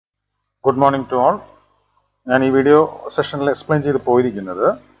Good morning to all. ഞാൻ ഈ video സെഷനിൽ എക്സ്പ്ലെയിൻ ചെയ്ത് പോയിരിക്കുന്നത്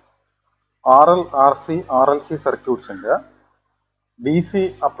RC RLC സർക്യൂട്ട്സിന്റെ DC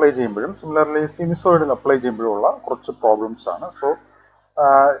അപ്ലൈ ചെയ്യുമ്പോഴും സിമിലർലി സിനുസോയിഡിൽ അപ്ലൈ ചെയ്യുമ്പോഴുള്ള കുറച്ച് പ്രോബ്ലംസ് ആണ്. സോ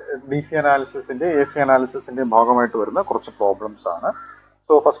DC അനാലിസിസിന്റെ AC അനാലിസിസിന്റെ ഭാഗമായിട്ട് വരുന്ന കുറച്ച് പ്രോബ്ലംസ് ആണ്.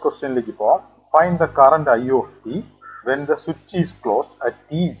 സോ ഫസ്റ്റ് ക്വസ്റ്റ്യനിലേക്ക് പോവാം. Find the current I of t when the switch is closed at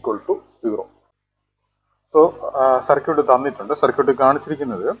t equal to 0. So circuit തന്നിട്ടുണ്ട്. സർക്യൂട്ട്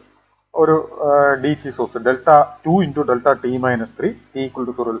കാണിച്ചിരിക്കുന്നത് ഒരു DC source delta 2 into delta T minus 3 T equal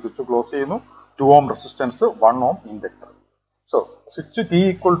to 0 switch close ചെയ്യുന്നു. 2 ohm resistance 1 Om inductor. So switch T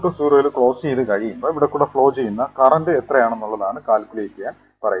equal to 0 close ചെയ്ത് കഴിയുമ്പോൾ ഇവിടെ കൂടെ flow ചെയ്യുന്ന current എത്രയാണെന്നുള്ളതാണ് calculate ചെയ്യാൻ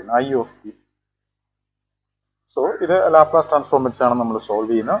പറയുന്നത് I of t. സോ ഇത് ലാപ്ലാസ് ട്രാൻസ്ഫോം വെച്ചാണ് നമ്മൾ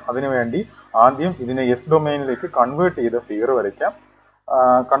സോൾവ് ചെയ്യുന്നത്. അതിനുവേണ്ടി ആദ്യം ഇതിനെ S ഡൊമൈനിലേക്ക് കൺവേർട്ട് ചെയ്ത് ഫിഗർ വരയ്ക്കാം.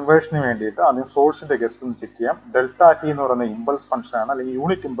 കൺവേർഷന് വേണ്ടിയിട്ട് ആദ്യം സോഴ്സിന്റെ ഗസ്റ്റ് ഒന്ന് ചെക്ക് ചെയ്യാം. ഡെൽറ്റ ടി എന്ന് പറയുന്ന ഇമ്പൾസ് ഫംഗ്ഷൻ ആണ്, അല്ലെങ്കിൽ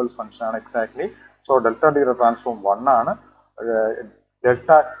യൂണിറ്റ് ഇമ്പൾസ് ഫംഗ്ഷൻ ആണ് എക്സാക്ട്ലി. സോ ഡെൽറ്റ ടിയുടെ ട്രാൻസ്ഫോം 1 ആണ്. ഡെൽറ്റ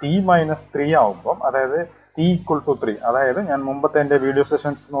ടി മൈനസ് 3 ആവുമ്പം, അതായത് ടി ഈക്വൽ ടു 3, അതായത് ഞാൻ മുമ്പത്തെ എന്റെ വീഡിയോ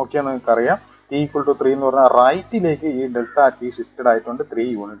സെഷൻസ് നോക്കിയാൽ നിങ്ങൾക്ക് അറിയാം, ടി ഈക്വൽ ടു 3 എന്ന് പറഞ്ഞാൽ റൈറ്റിലേക്ക് ഈ ഡെൽറ്റ ടി ഷിഫ്റ്റഡ് ആയിട്ടുണ്ട് 3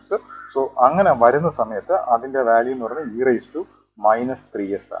 യൂണിറ്റ്സ്. സോ അങ്ങനെ വരുന്ന സമയത്ത് അതിന്റെ വാല്യൂ എന്ന് പറയുന്നത്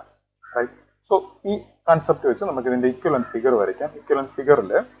e⁻−3s ആണ്. റൈറ്റ്. സോ ഈ കൺസെപ്റ്റ് വെച്ച് നമുക്ക് ഇതിന്റെ ഇക്വലന്റ് ഫിഗർ വരയ്ക്കാം. ഇക്വലന്റ്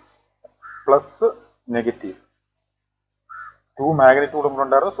ഫിഗറിൽ പ്ലസ് നെഗറ്റീവ് 2 മാഗ്നിറ്റ്യൂഡ്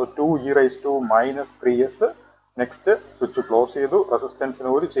ഉണ്ടായിരുന്നു. So 2e⁻−3s. Next switch close ചെയ്തു. റെസിസ്റ്റൻസിന്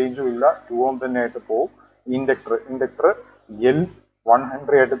ഒരു ചേഞ്ചും ഇല്ല, 2 ഓം തന്നെ ആയിട്ട് പോകും. ഇൻഡക്ടർ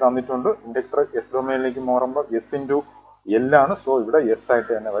L100 ആയിട്ട് തന്നിട്ടുണ്ട്. ഇൻഡക്ടർ S ഡൊമൈനിലേക്ക് മാറുമ്പോൾ S ഇൻറ്റു L ആണ്. സോ ഇവിടെ S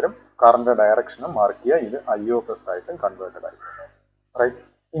ആയിട്ട് തന്നെ വരും. കറന്റ് ഡയറക്ഷനും മാർക്ക് ചെയ്യുക. ഇത് I of S ആയിട്ടും കൺവേർട്ടഡ് ആയിട്ടുണ്ട്. റൈറ്റ്.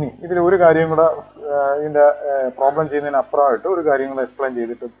 ഇനി ഇതിൽ ഒരു കാര്യം കൂടെ ഇതിന്റെ പ്രോബ്ലം ചെയ്യുന്നതിന് അപ്പുറമായിട്ട് ഒരു കാര്യം കൂടെ എക്സ്പ്ലെയിൻ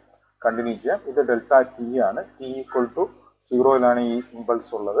ചെയ്തിട്ട് കണ്ടിന്യൂ ചെയ്യാം. ഇത് ഡെൽറ്റ ടി ആണ്. ടി ഈക്വൽ ടു 0 ഈ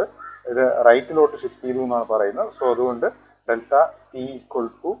ഇമ്പൾസ് ഉള്ളത്. ഇത് റൈറ്റിലോട്ട് ഷിഫ്റ്റ് ചെയ്തു എന്നാണ് പറയുന്നത്. സോ അതുകൊണ്ട് ഡെൽറ്റ ടി ഈക്വൽ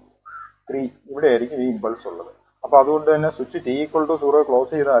ടു 3 ഇവിടെ ആയിരിക്കും ഈ ഇമ്പൾസ് ഉള്ളത്. അപ്പൊ അതുകൊണ്ട് തന്നെ switch T equal to 0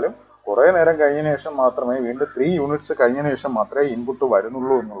 close ചെയ്താലും കുറെ നേരം കഴിഞ്ഞതിന് ശേഷം മാത്രമേ, വീണ്ടും 3 യൂണിറ്റ്സ് കഴിഞ്ഞതിന് ശേഷം മാത്രമേ ഇൻപുട്ട്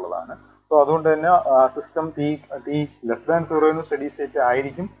വരുന്നുള്ളൂ എന്നുള്ളതാണ്. സോ അതുകൊണ്ട് തന്നെ സിസ്റ്റം ടി <0 സ്റ്റഡി സ്റ്റേറ്റ്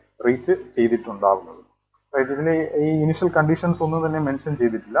ആയിരിക്കും റീച്ച് ചെയ്തിട്ടുണ്ടാവുന്നത്. ഇതിൽ ഈ ഇനിഷ്യൽ കണ്ടീഷൻസ് ഒന്നും തന്നെ മെൻഷൻ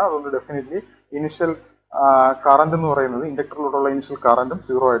ചെയ്തിട്ടില്ല. അതുകൊണ്ട് ഡെഫിനറ്റ്ലി ഇനിഷ്യൽ കറന്റ് എന്ന് പറയുന്നത്, ഇൻഡക്ടറിലോട്ടുള്ള ഇനിഷ്യൽ കറന്റും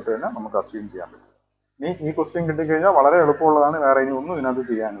 0 ആയിട്ട് തന്നെ നമുക്ക് അസ്യൂം ചെയ്യാൻ പറ്റും. ഇനി ഈ ക്വസ്റ്റ്യൻ കിട്ടിക്കഴിഞ്ഞാൽ വളരെ എളുപ്പമുള്ളതാണ്. വേറെ ഇനി ഒന്നും ഇതിനകത്ത്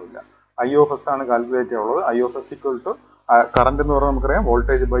ചെയ്യാനുമില്ല. I of S ആണ് കാൽക്കുലേറ്റ് ചെയ്യാനുള്ളത്. I of S equal to current എന്ന് പറഞ്ഞാൽ നമുക്കറിയാം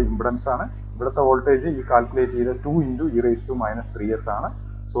വോൾട്ടേജ് ബൈ ഇംപെഡൻസ് ആണ്. ഇവിടുത്തെ വോൾട്ടേജ് ഈ കാൽക്കുലേറ്റ് ചെയ്ത 2 ഇൻറ്റു e⁻−3s ആണ്.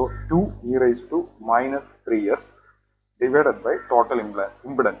 So 2e⁻−3s divided by total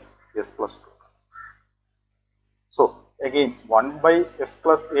impedance S plus 2. So again 1/s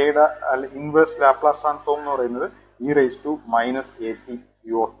plus a യുടെ ഇൻവേഴ്സ് ലാപ്ലാസ് ട്രാൻസ്ഫോം എന്ന് പറയുന്നത് e⁻−at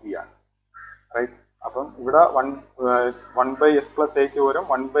u of t ആണ്. റൈറ്റ്. അപ്പം ഇവിടെ 1/s plus a ക്ക് പകരം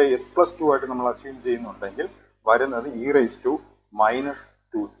 1/s plus 2 ആയിട്ട് നമ്മൾ അസ്യൂം ചെയ്യുന്നുണ്ടെങ്കിൽ വരുന്നത്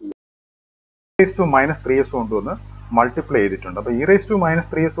e⁻−2t. e⁻−3s കൊണ്ടുവന്ന് മൾട്ടിപ്ലൈ ചെയ്തിട്ടുണ്ട്. അപ്പൊ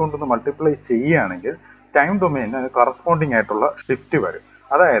e⁻−3s കൊണ്ടൊന്ന് മൾട്ടിപ്ലൈ ചെയ്യുകയാണെങ്കിൽ ടൈം ഡൊമൈനിന് കറസ്പോണ്ടിങ് ആയിട്ടുള്ള ഷിഫ്റ്റ് വരും.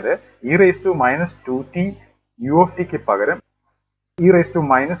 അതായത് e⁻−2t u of t ക്ക് പകരം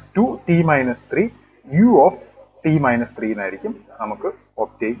e⁻²t−3 u of t−3 എന്നായിരിക്കും നമുക്ക്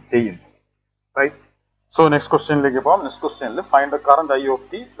ഒബ്റ്റെയിൻ ചെയ്യുന്നത്. റൈറ്റ്. സോ നെക്സ്റ്റ് ക്വസ്റ്റ്യനിലേക്ക് പോകാം. നെക്സ്റ്റ് ക്വസ്റ്റ്യനിൽ find the current I of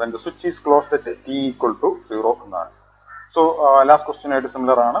t when the switch is closed at t equal to 0 എന്നാണ്. സോ ലാസ്റ്റ് ക്വസ്റ്റ്യൻ ആയിട്ട്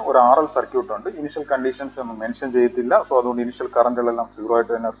സിമിലർ ആണ്. ഒരു RL സർക്യൂട്ട് ഉണ്ട്. ഇനിഷ്യൽ കണ്ടീഷൻസ് ഒന്നും മെൻഷൻ ചെയ്തിട്ടില്ല. സോ അതുകൊണ്ട് ഇനിഷ്യൽ കറന്റുകളെല്ലാം 0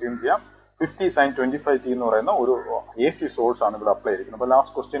 ആയിട്ട് തന്നെ അസ്യൂം ചെയ്യാം. 50 sin 25t എന്ന് പറയുന്ന ഒരു AC സോഴ്സ് ആണ് ഇവിടെ അപ്ലൈ ചെയ്തിരിക്കുന്നത്. അപ്പോൾ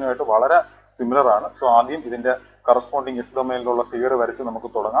ലാസ്റ്റ് ക്വസ്റ്റ്യനുമായിട്ട് വളരെ സിമിലർ ആണ്. സോ ആദ്യം ഇതിന്റെ കറസ്പോണ്ടിങ് S ഡൊമൈനിലുള്ള ഫിഗർ വരച്ച് നമുക്ക്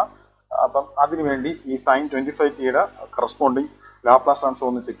തുടങ്ങാം. അപ്പം അതിനുവേണ്ടി ഈ sin 25tയുടെ കറസ്പോണ്ടിങ് ലാപ്ലാസ് ട്രാൻസ്ഫോം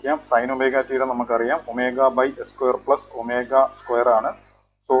ഒന്ന് ചെക്ക് ചെയ്യാം. sin ω-t നമുക്കറിയാം ω/s² പ്ലസ് ω² ആണ്.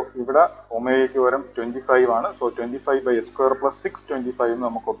 സോ ഇവിടെ ഒമേഗയ്ക്ക് പകരം 25 ആണ്. സോ 25/s² പ്ലസ് 625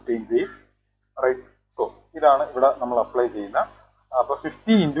 നമുക്ക് ഒബ്റ്റെയിൻ ചെയ്യും. റൈറ്റ്. സോ ഇതാണ് ഇവിടെ നമ്മൾ അപ്ലൈ ചെയ്യുന്ന. അപ്പൊ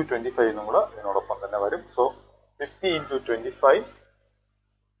 50 ഇൻറ്റു 25 എന്നും കൂടെ ഇതിനോടൊപ്പം തന്നെ വരും. സോ 50 ഇൻറ്റു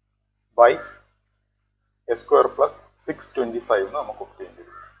 25/s² പ്ലസ് 625 നമുക്ക് ഒബ്റ്റെയിൻ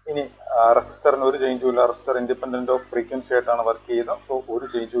ചെയ്യും. ഇനി റെസിസ്റ്ററിന് ഒരു ചേഞ്ചും ഇല്ല. റെസിസ്റ്റർ ഇൻഡിപെൻഡന്റ് ഓഫ് ഫ്രീക്വൻസി ആയിട്ടാണ് വർക്ക് ചെയ്യുന്നത്. സോ ഒരു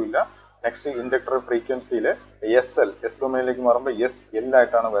ചേഞ്ചും ഇല്ല. നെക്സ്റ്റ് ഇൻഡക്ടർ ഫ്രീക്വൻസിയിൽ S ഡൊമൈനിലേക്ക് മാറുമ്പോൾ SL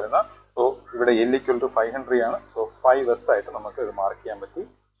ആയിട്ടാണ് വരുന്നത്. സോ ഇവിടെ L = 500 ആണ്. സോ 5s ആയിട്ട് നമുക്ക് ഇത് മാർക്ക് ചെയ്യാൻ പറ്റി.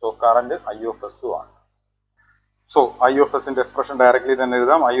 So current I of S ആണ്. സോ I of S ന്റെ എക്സ്പ്രഷൻ ഡയറക്ട്ലി തന്നെ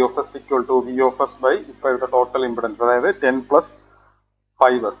എഴുതാം. I of S equal to V of S by ഇപ്പോൾ ഇവിടെ ടോട്ടൽ ഇംപെഡൻസ്, അതായത് 10 +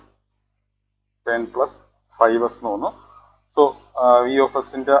 5s എന്ന് തോന്നുന്നു. സോ V of S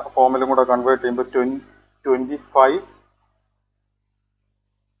ന്റെ ഫോമിലും കൂടെ കൺവേർട്ട് ചെയ്യുമ്പോൾ 25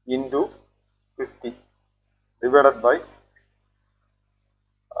 into 50 divided by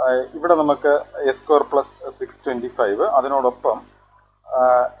ഇവിടെ നമുക്ക് എ സ്ക്വയർ പ്ലസ് 625 അതിനോടൊപ്പം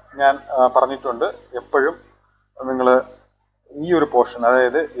ഞാൻ പറഞ്ഞിട്ടുണ്ട് എപ്പോഴും നിങ്ങൾ ഈ ഒരു പോർഷൻ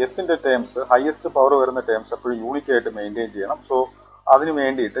അതായത് എസിന്റെ ടേംസ് ഹയസ്റ്റ് പവർ വരുന്ന ടേംസ് എപ്പോഴും യൂണിക് ആയിട്ട് മെയിൻറ്റെയിൻ ചെയ്യണം. സോ അതിന്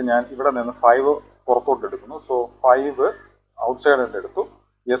വേണ്ടിയിട്ട് ഞാൻ ഇവിടെ നിന്ന് 5 പുറത്തോട്ട് എടുക്കുന്നു. സോ 5 ഔട്ട്സൈഡ് എടുത്തു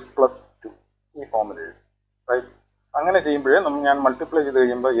എസ് പ്ലസ് 2 ഈ ഫോമിൽ എഴുതി. റൈറ്റ്, അങ്ങനെ ചെയ്യുമ്പോഴേ ഞാൻ മൾട്ടിപ്ലൈ ചെയ്ത്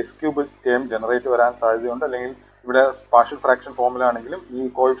കഴിയുമ്പോൾ എസ് ക്യൂബ് ടേം ജനറേറ്റ് വരാൻ സാധ്യതയുണ്ട്. അല്ലെങ്കിൽ ഇവിടെ പാർഷ്യൽ ഫ്രാക്ഷൻ ഫോമിലാണെങ്കിലും ഈ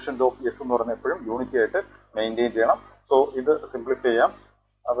കോഎഫിഷ്യന്റ് ഓഫ് എസ് എന്ന് പറഞ്ഞ എപ്പോഴും യൂണിക് ആയിട്ട് മെയിൻറ്റെയിൻ ചെയ്യണം. സോ ഇത് സിംപ്ലിഫൈ ചെയ്യാം.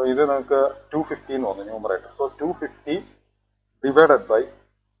 അപ്പോൾ ഇത് നിങ്ങൾക്ക് 250 എന്ന് തോന്നുന്നു numerator. So 250 divided by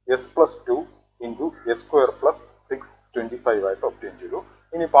s plus 2 into s square plus 625 ആയിട്ട് ഒബ്റ്റെയിൻ ചെയ്തു.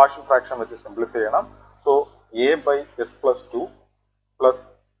 ഇനി പാർഷ്യൽ ഫ്രാക്ഷൻ വെച്ച് സിംപ്ലിഫൈ ചെയ്യണം. So a by s plus 2 plus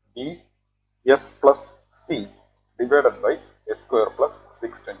b s plus c divided by s square plus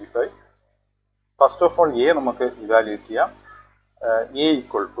 625. First of all a നമുക്ക് evaluate ചെയ്യാം. a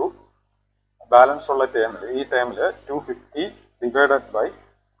equal to balance ഉള്ള ടേമിൽ ഈ ടേമിൽ 250 divided by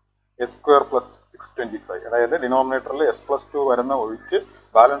S square plus 625, അതായത് ഡിനോമിനേറ്ററിൽ എസ് പ്ലസ് 2 വരുന്ന ഒഴിച്ച്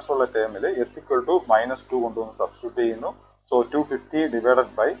ബാലൻസ് ഉള്ള ടേമിൽ എസ് ഇക്വൽ ടു -2 കൊണ്ടുവന്ന് സബ്സ്റ്റിറ്റ്യൂട്ട് ചെയ്യുന്നു. So 250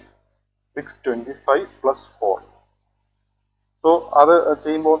 divided by 625 plus 4. So അത്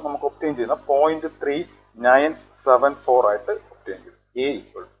ചെയ്യുമ്പോൾ നമുക്ക് ഒബ്റ്റെയിൻ ചെയ്യുന്ന 0.3974 ആയിട്ട് ഒബ്റ്റെയിൻ ചെയ്തു. A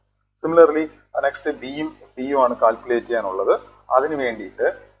equal. സിമിലർലി നെക്സ്റ്റ് ബിയും സിയും ആണ് കാൽക്കുലേറ്റ് ചെയ്യാനുള്ളത്. അതിന്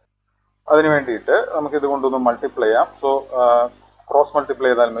വേണ്ടിയിട്ട് നമുക്ക് ഇത് കൊണ്ടൊന്ന് മൾട്ടിപ്ലൈ ചെയ്യാം. സോ ക്രോസ് മൾട്ടിപ്ലൈ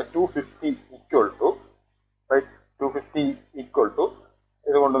ചെയ്താൽ 250 equal to right 250 equal to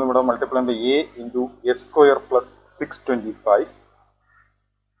ഇത് കൊണ്ടൊന്നും ഇവിടെ മൾട്ടിപ്ലൈ ചെയ്യുമ്പോൾ A into S square plus 625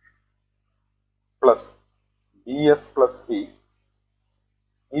 plus B S plus C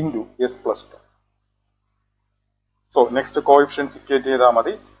into S plus 2. So next coefficients equate ചെയ്താൽ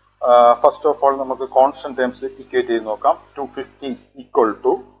മതി. ഫസ്റ്റ് ഓഫ് ഓൾ നമുക്ക് കോൺസ്റ്റന്റ് ടേംസ് ഇക്വേറ്റ് ചെയ്ത് നോക്കാം. 250 equal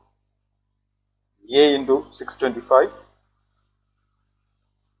to A into 625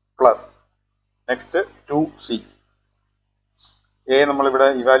 plus next 2c. A നമ്മളിവിടെ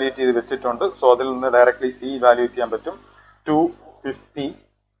evaluate ചെയ്ത് വെച്ചിട്ടുണ്ട്. So അതിൽ നിന്ന് ഡയറക്ട്ലി സി ഇവാലുവേറ്റ് ചെയ്യാൻ പറ്റും. 250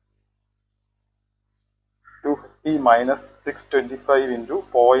 minus 625 into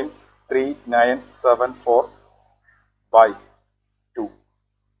 0.3974 by 2.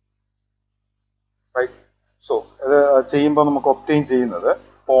 Right. So ഇത് ചെയ്യുമ്പോൾ നമുക്ക് ഒബ്റ്റെയിൻ ചെയ്യുന്നത്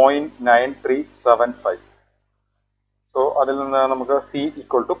 0.9375. സോ അതിൽ നിന്ന് നമുക്ക് സി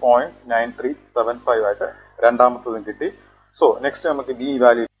ഈക്വൽ ടു 0.9375 ആയിട്ട് രണ്ടാമത്തതും കിട്ടി. സോ നെക്സ്റ്റ് നമുക്ക് ബി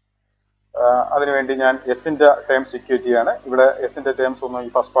വാല്യൂ. അതിനുവേണ്ടി ഞാൻ എസിന്റെ ടേംസ് ഇക്വേറ്റ് ചെയ്യാണ്. ഇവിടെ എസിന്റെ ടേംസ് ഒന്നും ഈ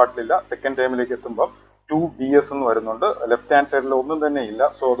ഫസ്റ്റ് പാർട്ടിലില്ല. സെക്കൻഡ് ടേമിലേക്ക് എത്തുമ്പോൾ 2bs എന്ന് വരുന്നുണ്ട്. ലെഫ്റ്റ് ഹാൻഡ് സൈഡിൽ ഒന്നും തന്നെ ഇല്ല.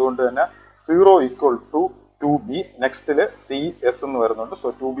 സോ അതുകൊണ്ട് തന്നെ 0 equal to 2b. നെക്സ്റ്റില് C S എന്ന് വരുന്നുണ്ട്. So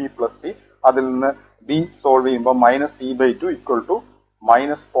 2b plus C. അതിൽ നിന്ന് ബി സോൾവ് ചെയ്യുമ്പോൾ -c/2 ഈക്വൽ ടു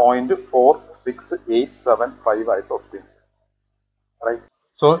 -0.46875 ആയിട്ട് ഒബ്റ്റെയിൻ. റൈറ്റ്.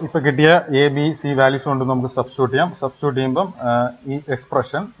 സോ ഇപ്പൊ കിട്ടിയ എ ബി സി വാല്യൂസ് കൊണ്ട് നമുക്ക് സബ്സ്റ്റിറ്റ്യൂട്ട് ചെയ്യാം. സബ്സ്റ്റിറ്റ്യൂട്ട് ചെയ്യുമ്പം ഈ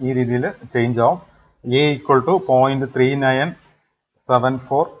എക്സ്പ്രഷൻ ഈ രീതിയിൽ ചേഞ്ച് ആവും. A equal to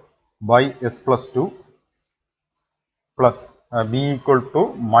 0.3974 by S plus 2 plus B equal to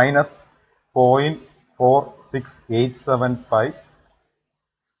 -0.46875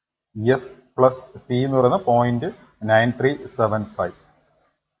 S plus C എന്ന് പറയുന്നത് 0.9375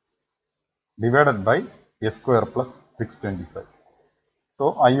 divided by S square plus 625. So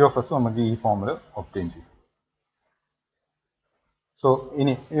I of S നമുക്ക് ഈ ഫോമിൽ ഒബ്റ്റെയിൻ ചെയ്യും. സോ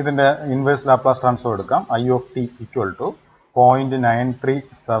ഇനി ഇതിന്റെ ഇൻവേഴ്സ് ലാപ്ലാസ് ട്രാൻസ്ഫോം എടുക്കാം. I of T equal to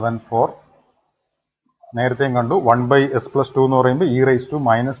 0.9374. നേരത്തെയും കണ്ടു 1 ബൈ എസ് പ്ലസ് 2 എന്ന് പറയുമ്പോൾ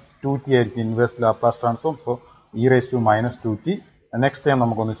e⁻²t ആയിരിക്കും inverse Laplace transform. So e⁻²2t. Next time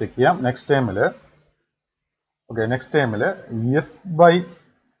നമുക്കൊന്ന് ചെക്ക് ചെയ്യാം. നെക്സ്റ്റ് ടൈമിൽ S by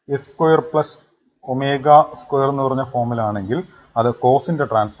S square plus omega square എന്ന് പറഞ്ഞ ഫോമിലാണെങ്കിൽ അത് കോസിന്റെ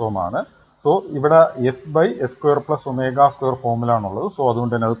ട്രാൻസ്ഫോം ആണ്. സോ ഇവിടെ S by S square plus omega square ഫോമിലാണുള്ളത്. So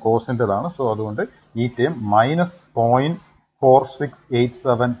അതുകൊണ്ട് തന്നെ അത് കോസിൻ്റെതാണ്. സോ അതുകൊണ്ട് ഈ ടൈം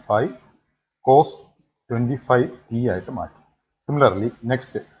 -0.46875 കോസ് 25t ആയിട്ട് മാറ്റി. സിമിലർലി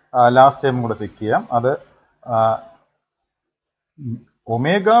നെക്സ്റ്റ് ലാസ്റ്റ് ടൈം കൂടെ ചെക്ക് ചെയ്യാം. അത്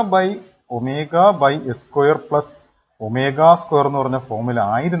omega by S square plus omega square എന്ന് പറഞ്ഞ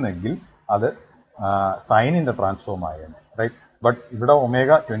ഫോമിലായിരുന്നെങ്കിൽ അത് സൈനിന്റെ ട്രാൻസ്ഫോം ആയേനെ. റൈറ്റ്. ബട്ട് ഇവിടെ ഒമേഗ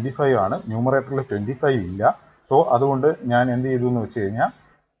 25 ആണ്. ന്യൂമറേറ്ററിൽ 25 ഇല്ല. സോ അതുകൊണ്ട് ഞാൻ എന്ത് ചെയ്തു എന്ന് വെച്ച് കഴിഞ്ഞാൽ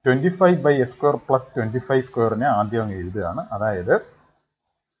 25 ബൈ എസ് സ്ക്വയർ പ്ലസ് 25 സ്ക്വയറിനെ ആദ്യം അങ്ങ് എഴുതുകയാണ്. അതായത്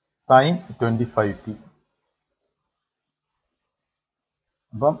സൈൻ 25t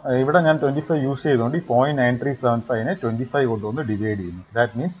അപ്പം ഇവിടെ ഞാൻ 25 യൂസ് ചെയ്തുകൊണ്ട് ഈ 0.9375നെ 25 കൊണ്ടുവന്ന് ഡിവൈഡ് ചെയ്യുന്നു.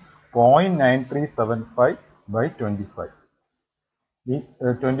 That means 0.9375/25. ഈ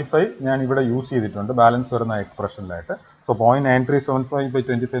 25 ഞാൻ ഇവിടെ യൂസ് ചെയ്തിട്ടുണ്ട് ബാലൻസ് വരുന്ന എക്സ്പ്രഷനിലായിട്ട്. സോ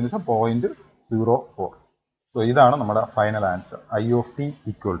 0.9375/25 എന്ന് വെച്ചാൽ 0.04. സോ ഇതാണ് നമ്മുടെ final answer. I of T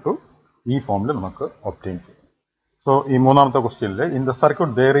equal to ഈ ഫോമിൽ നമുക്ക് ഒബ്റ്റെയിൻ ചെയ്യാം. സോ ഈ മൂന്നാമത്തെ ക്വസ്റ്റ്യനിൽ in the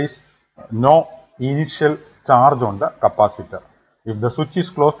circuit there is no initial charge on the capacitor. If the switch is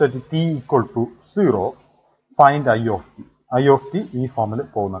closed at t equal to 0, find I of t. I of t ഈ ഫോമിൽ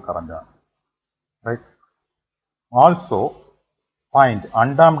പോകുന്ന കറന്റ് ആണ്. Right? Also find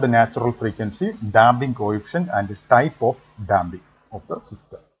undamped natural frequency, damping coefficient and type of damping of the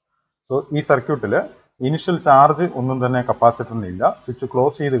system. So ഈ സർക്യൂട്ടിൽ initial charge ഒന്നും തന്നെ കപ്പാസിറ്ററിന് ഇല്ല. സ്വിച്ച്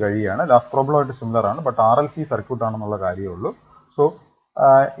ക്ലോസ് ചെയ്ത് കഴിയുകയാണ്. ലാസ്റ്റ് പ്രോബ്ലമായിട്ട് സിമിലർ ആണ്, ബട്ട് RLC സർക്യൂട്ട് ആണെന്നുള്ള കാര്യമേ ഉള്ളൂ. സോ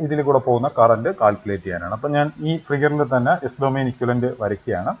ഇതിൽ കൂടെ പോകുന്ന കറന്റ് കാൽക്കുലേറ്റ് ചെയ്യാനാണ്. അപ്പം ഞാൻ ഈ ഫിഗറിൽ തന്നെ എസ് ഡൊമൈൻ ഇക്വലന്റ്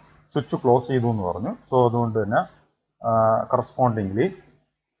വരയ്ക്കുകയാണ്. സ്വിച്ച് ക്ലോസ് ചെയ്തു എന്ന് പറഞ്ഞു. സോ അതുകൊണ്ട് തന്നെ കറസ്പോണ്ടിംഗ്ലി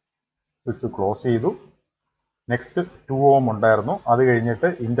സ്വിച്ച് ക്ലോസ് ചെയ്തു. നെക്സ്റ്റ് 2 ohm ഉണ്ടായിരുന്നു. അത് കഴിഞ്ഞിട്ട്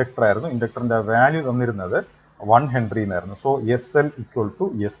ഇൻഡക്ടർ ആയിരുന്നു. ഇൻഡക്ടറിന്റെ വാല്യൂ തന്നിരുന്നത് 1 ഹെൻറി എന്നായിരുന്നു. So SL equal to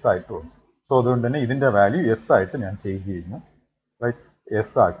S ആയിട്ട് വന്നു. സോ അതുകൊണ്ട് തന്നെ ഇതിന്റെ വാല്യൂ എസ് ആയിട്ട് ഞാൻ ചേഞ്ച് ചെയ്യുന്നു. റൈറ്റ്,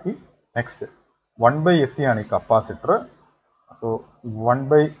 എസ് ആക്കി. നെക്സ്റ്റ് 1/SC ആണ് ഈ കപ്പാസിറ്റർ. സോ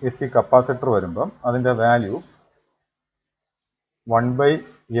 1/SC കപ്പാസിറ്റർ വരുമ്പം അതിന്റെ വാല്യൂ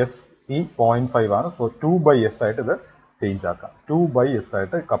 1/SC 0.5 ആണ്. സോ 2/S ആയിട്ട് ഇത് ചേഞ്ച് ആക്കാം. 2/S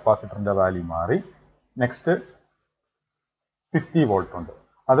ആയിട്ട് കപ്പാസിറ്ററിന്റെ വാല്യൂ മാറി. നെക്സ്റ്റ് 50 വോൾട്ട് ഉണ്ട്.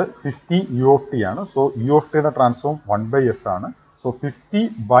 അത് 50 UT ആണ്. സോ UTയുടെ ട്രാൻസ്ഫോം 1/S ആണ്. സോ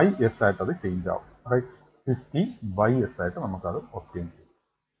 50/S ആയിട്ട് അത് ചേഞ്ച് ആവും. റൈറ്റ്, 50/S ആയിട്ട് നമുക്കത് ഒബ്റ്റെയിൻ ചെയ്യാം.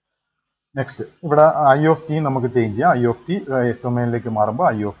 നെക്സ്റ്റ് ഇവിടെ ഐ ഓഫ് ടി നമുക്ക് ചേഞ്ച് ചെയ്യാം. ഐ ഓഫ് ടി എസ് ഡൊമൈനിലേക്ക് മാറുമ്പോൾ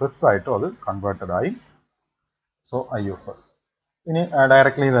ഐ ഓഫ് എസ് ആയിട്ടും അത് കൺവേർട്ടഡ് ആയി. So I of S. ഇനി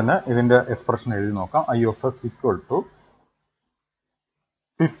ഡയറക്ട്ലി തന്നെ ഇതിന്റെ എക്സ്പ്രഷൻ എഴുതി നോക്കാം. I of S equal to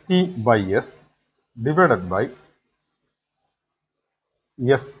 50/S divided by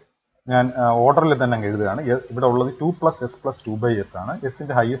S. ഞാൻ ഓർഡറിൽ തന്നെ അങ്ങ് എഴുതുകയാണ്. ഇവിടെ ഉള്ളത് 2 + S + 2/S ആണ്.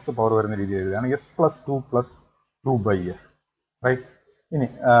 എസിന്റെ ഹയസ്റ്റ് പവർ വരുന്ന രീതി എഴുതുകയാണ്. S + 2 + 2/S. റൈറ്റ്. ഇനി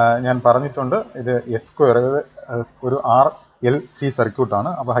ഞാൻ പറഞ്ഞിട്ടുണ്ട് ഇത് S², അതായത് ഒരു RLC സർക്യൂട്ടാണ്.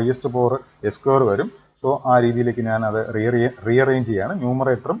 അപ്പോൾ ഹയസ്റ്റ് പവർ S² വരും. സോ ആ രീതിയിലേക്ക് ഞാൻ അത് റീഅറേഞ്ച് ചെയ്യാണ്.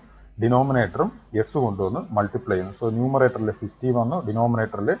 ന്യൂമറേറ്ററും ഡിനോമിനേറ്ററും S കൊണ്ടുവന്ന് മൾട്ടിപ്ലൈ ചെയ്യുന്നു. സോ ന്യൂമറേറ്ററിൽ 50 വന്നു,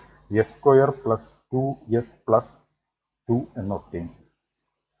 ഡിനോമിനേറ്ററിൽ S² + 2S + 2 എന്ന് ഒബ്റ്റെയിൻ.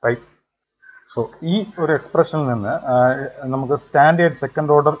 റൈറ്റ്. സോ ഈ ഒരു എക്സ്പ്രഷനിൽ നിന്ന് നമുക്ക് സ്റ്റാൻഡേർഡ്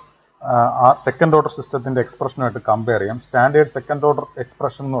സെക്കൻഡ് ഓർഡർ സിസ്റ്റത്തിന്റെ എക്സ്പ്രഷനുമായിട്ട് കമ്പയർ ചെയ്യാം. സ്റ്റാൻഡേർഡ് സെക്കൻഡ് ഓർഡർ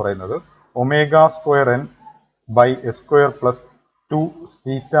എക്സ്പ്രഷൻ എന്ന് പറയുന്നത് ω²n/S² + 2 θ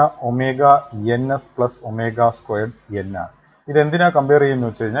ωns + ω²n ആണ്. ഇതെന്തിനാ കമ്പയർ ചെയ്യുന്നത്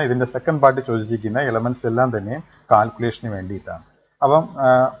വെച്ച് കഴിഞ്ഞാൽ ഇതിന്റെ സെക്കൻഡ് പാർട്ട് ചോദിച്ചിരിക്കുന്ന എലമെന്റ്സ് എല്ലാം തന്നെ കാൽക്കുലേഷന് വേണ്ടിയിട്ടാണ്. അപ്പം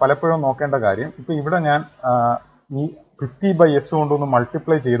പലപ്പോഴും നോക്കേണ്ട കാര്യം, ഇപ്പൊ ഇവിടെ ഞാൻ ഈ 50/S കൊണ്ടൊന്ന്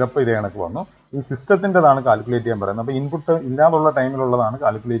മൾട്ടിപ്ലൈ ചെയ്തപ്പോൾ ഇതേ കണക്ക് വന്നു. ഈ സിസ്റ്റത്തിൻ്റെതാണ് കാൽക്കുലേറ്റ് ചെയ്യാൻ പറയുന്നത്. അപ്പോൾ ഇൻപുട്ട് ഇല്ലാതുള്ള ടൈമിലുള്ളതാണ്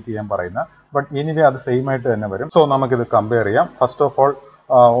കാൽക്കുലേറ്റ് ചെയ്യാൻ പറയുന്നത്. ബട്ട് എനിവേ അത് സെയിം ആയിട്ട് തന്നെ വരും. സോ നമുക്കിത് കമ്പയർ ചെയ്യാം. ഫസ്റ്റ് ഓഫ് ഓൾ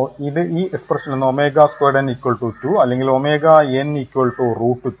ഇത് ഈ എക്സ്പ്രഷൻ ω²n = 2 അല്ലെങ്കിൽ ωn =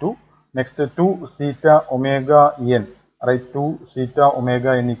 √2. Next 2 θωn, right, 2 θωn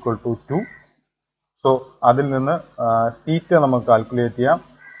 = 2. So അതിൽ നിന്ന് θ നമുക്ക് കാൽക്കുലേറ്റ് ചെയ്യാം.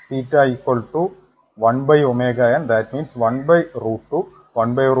 θ = 1/ωn, ദാറ്റ് മീൻസ് 1/√2.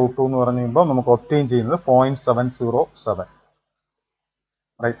 1/√2 എന്ന് പറഞ്ഞു കഴിയുമ്പോൾ നമുക്ക് ഒബ്റ്റെയിൻ ചെയ്യുന്നത് 0.707.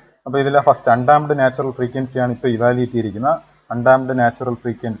 റൈറ്റ്. അപ്പോൾ ഇതിലെ ഫസ്റ്റ് അൺഡാംപ്ഡ് നാച്ചുറൽ ഫ്രീക്വൻസിയാണ് ഇപ്പോൾ ഇവാലുവേറ്റ് ചെയ്തിരിക്കുന്നത്. അൺഡാംപ്ഡ് നാച്ചുറൽ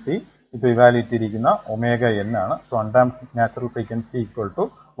ഫ്രീക്വൻസി ഇപ്പോൾ ഇവാലുവേറ്റ് ചെയ്തിരിക്കുന്ന ωn ആണ്. So undamped natural frequency =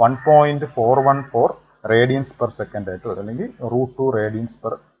 1.414 radians per second ആയിട്ട് വരും, അല്ലെങ്കിൽ √2 റേഡിയൻസ്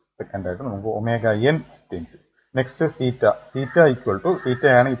പെർ സെക്കൻഡ് ആയിട്ട് നമുക്ക് ωn ഒബ്റ്റെയിൻ ചെയ്യും. നെക്സ്റ്റ് θ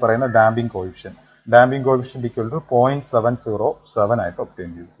ആണ് ഈ പറയുന്ന ഡാമ്പിംഗ് കോഎഫിഷ്യന്റ്. ഡാമ്പിംഗ് കോഎഫിഷ്യന്റ് = 0.707 ആയിട്ട് ഒബ്റ്റെയിൻ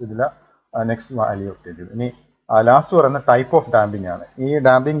ചെയ്തു. ഇതിലെ നെക്സ്റ്റ് വാല്യൂ ഒബ്റ്റെയിൻ ചെയ്തു. ഇനി ലാസ്റ്റ് പറയുന്ന ടൈപ്പ് ഓഫ് ഡാമ്പിംഗ് ആണ്. ഈ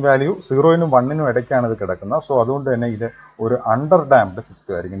ഡാമ്പിംഗ് വാല്യൂ 0നും 1നും ഇടയ്ക്കാണ് ഇത് കിടക്കുന്നത്. സോ അതുകൊണ്ട് തന്നെ ഇത് ഒരു അണ്ടർ ഡാംപ്ഡ്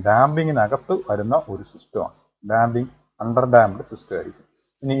സിസ്റ്റം ആയിരിക്കും. ഡാമ്പിങ്ങിനകത്ത് വരുന്ന ഒരു സിസ്റ്റമാണ്. ഡാമ്പിംഗ് അണ്ടർ ഡാംപ്ഡ് സിസ്റ്റം ആയിരിക്കും.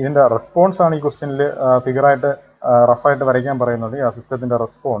 ഇനി ഇതിന്റെ റെസ്പോൺസ് ആണ് ഈ ക്വസ്റ്റ്യനിൽ ഫിഗറായിട്ട് റഫായിട്ട് വരയ്ക്കാൻ പറയുന്നത്. ആ സിസ്റ്റത്തിന്റെ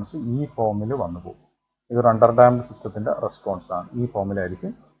റെസ്പോൺസ് ഈ ഫോമിൽ വന്നു പോകും. ഇതൊരു അണ്ടർ ഡാംപ്ഡ് സിസ്റ്റത്തിന്റെ റെസ്പോൺസ് ആണ്. ഈ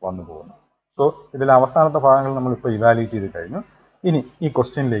ഫോമിലായിരിക്കും വന്നു പോകുന്നത്. സോ ഇതിലെ അവസാനത്തെ ഭാഗങ്ങൾ നമ്മളിപ്പോൾ ഇവാലുവേറ്റ് ചെയ്ത് കഴിഞ്ഞു. ഇനി ഈ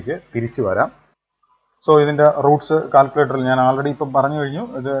ക്വസ്റ്റ്യനിലേക്ക് തിരിച്ചു വരാം. സോ ഇതിന്റെ റൂട്ട്സ് കാൽക്കുലേറ്ററിൽ ഞാൻ ആൾറെഡി ഇപ്പം പറഞ്ഞു കഴിഞ്ഞു.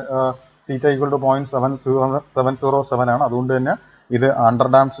 ഇത് θ = 0.707 ആണ്. അതുകൊണ്ട് തന്നെ ഇത് അണ്ടർ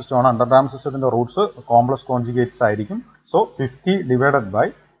ഡാം സിസ്റ്റമാണ്. അണ്ടർ ഡാം സിസ്റ്റത്തിന്റെ റൂട്ട്സ് കോംപ്ലക്സ് കോൺജുഗേറ്റ്സ് ആയിരിക്കും. സോ 50 ഡിവൈഡഡ് ബൈ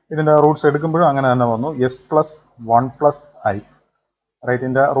ഇതിന്റെ റൂട്ട്സ് എടുക്കുമ്പോഴും അങ്ങനെ തന്നെ വന്നു, S + 1 + I. റൈറ്റ്.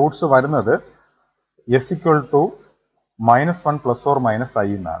 ഇതിന്റെ റൂട്ട്സ് വരുന്നത് s equal to -1 plus or minus i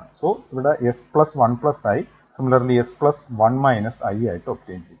എന്നാണ്. സോ ഇവിടെ s plus 1 plus i, similarly s plus 1 minus i ആയിട്ട്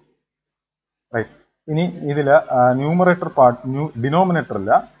ഒബ്റ്റെയിൻ ചെയ്യും. റൈറ്റ്. ഇനി ഇതില് ന്യൂമറേറ്റർ പാർട്ട്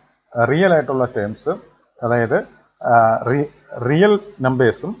ഡിനോമിനേറ്ററില്ല റിയൽ ആയിട്ടുള്ള ടേംസ്, അതായത് റിയൽ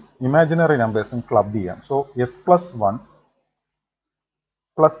നമ്പേഴ്സും ഇമാജിനറി നമ്പേഴ്സും ക്ലബ് ചെയ്യാം. So s plus 1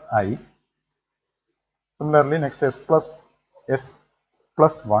 plus i, similarly next s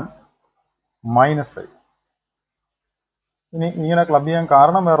plus 1 minus i. ഇനി ഇങ്ങനെ ക്ലബ് ചെയ്യാൻ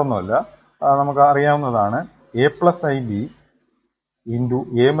കാരണം വേറൊന്നുമല്ല, നമുക്ക് അറിയാവുന്നതാണ് a plus ib into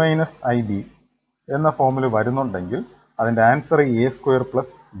a minus ib എന്ന ഫോമിൽ വരുന്നുണ്ടെങ്കിൽ അതിൻ്റെ answer a square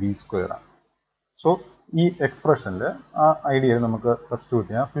plus b square ആണ്. സോ ഈ എക്സ്പ്രഷനിൽ ആ ഐഡിയയിൽ നമുക്ക് സബ്സ്റ്റിറ്റ്യൂട്ട്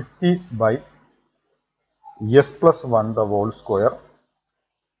ചെയ്യാം 50 by s plus 1 the whole square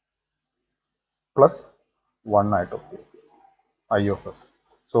plus 1 ആയിട്ട് i of s.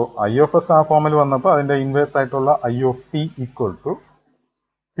 So i of s ആ ഫോമിൽ വന്നപ്പോൾ അതിൻ്റെ ഇൻവേഴ്സ് ആയിട്ടുള്ള i of t equal to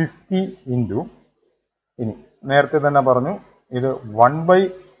 50 into, ഇനി നേരത്തെ തന്നെ പറഞ്ഞു ഇത് 1 by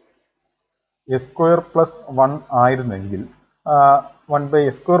s സ്ക്വയർ പ്ലസ് 1 ആയിരുന്നെങ്കിൽ 1 by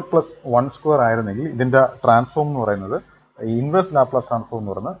s square plus 1 square ആയിരുന്നെങ്കിൽ ഇതിൻ്റെ ട്രാൻസ്ഫോം എന്ന് പറയുന്നത് ഇൻവേഴ്സ് ലാപ്ലാസ് ട്രാൻസ്ഫോം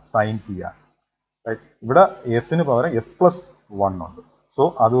എന്ന് പറയുന്നത് സൈൻ ടി ആണ്. റൈറ്റ്. ഇവിടെ എസിന് പകരം s പ്ലസ് 1 ഉണ്ട്. സോ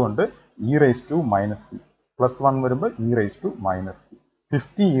അതുകൊണ്ട് e raise to minus T plus 1 വരുമ്പോൾ e raise to minus T,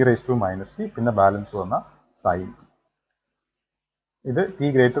 50 e raise to minus T, പിന്നെ ബാലൻസ് വന്ന സൈൻ ടി. ഇത്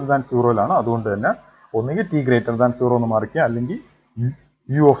t ഗ്രേറ്റർ ദാൻ 0ലാണ്. അതുകൊണ്ട് തന്നെ ഒന്നുകിൽ t ഗ്രേറ്റർ ദാൻ 0 എന്ന് മാർക്ക് ചെയ്യുക, അല്ലെങ്കിൽ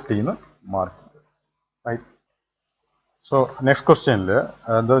u of t എന്ന് മാർക്ക് ചെയ്യുക. റൈറ്റ്. സോ നെക്സ്റ്റ് ക്വസ്റ്റ്യനിൽ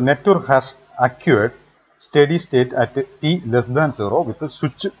the network has അക്യുവേർഡ് steady state at t less than 0 with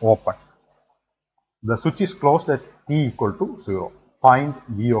switch open. The switch is closed at t equal to 0. Find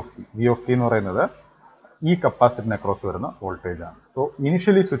v of t. v of t എന്ന് പറയുന്നത് ഈ കപ്പാസിറ്ററിന് across വരുന്ന voltage ആണ്. So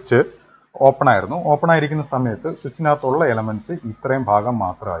initially switch open ആയിരുന്നു. Open ആയിരിക്കുന്ന സമയത്ത് സ്വിച്ചിനകത്തുള്ള elements ഇത്രയും ഭാഗം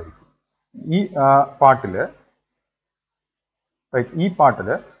മാത്രമായിരിക്കും. ഈ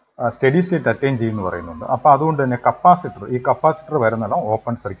പാർട്ടില് സ്റ്റഡി സ്റ്റേറ്റ് അറ്റൈൻ ചെയ്യുമെന്ന് പറയുന്നുണ്ട്. അപ്പോൾ അതുകൊണ്ട് തന്നെ കപ്പാസിറ്റർ വരുന്നിടം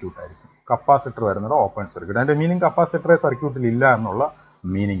ഓപ്പൺ സർക്യൂട്ട് ആയിരിക്കും. അതിന്റെ മീനിങ് കപ്പാസിറ്ററെ സർക്യൂട്ടിൽ ഇല്ല എന്നുള്ള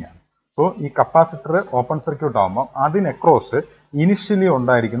മീനിങ് ആണ്. സോ ഈ കപ്പാസിറ്റർ ഓപ്പൺ സർക്യൂട്ട് ആകുമ്പോൾ അതിന് അക്രോസ് ഇനിഷ്യലി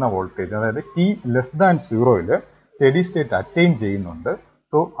ഉണ്ടായിരിക്കുന്ന വോൾട്ടേജ്, അതായത് t less than 0യിൽ steady state attain ചെയ്യുന്നുണ്ട്.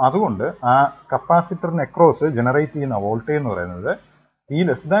 സോ അതുകൊണ്ട് ആ കപ്പാസിറ്ററിന് അക്രോസ് ജനറേറ്റ് ചെയ്യുന്ന വോൾട്ടേജ് എന്ന് പറയുന്നത് t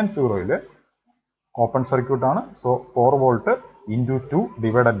less than 0യിൽ open circuit ആണ്. So 4 volt into 2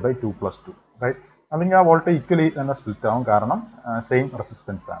 divided by 2 plus 2. Right. അല്ലെങ്കിൽ ആ വോൾട്ടേജ് ഈക്വലി തന്നെ സ്പ്ലിറ്റ് ആവും, കാരണം സെയിം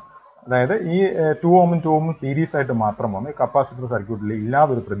റെസിസ്റ്റൻസ് ആണ്. അതായത് ഈ 2 ഓമും 2 ഓമും സീരീസ് ആയിട്ട് മാത്രം വന്ന് കപ്പാസിറ്റർ സർക്യൂട്ടിൽ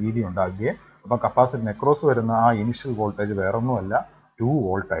ഇല്ലാതൊരു പ്രതീതി ഉണ്ടാകുകയും അപ്പം കപ്പാസിറ്റർ നെക്രോസ് വരുന്ന ആ ഇനിഷ്യൽ വോൾട്ടേജ് വേറൊന്നുമല്ല 2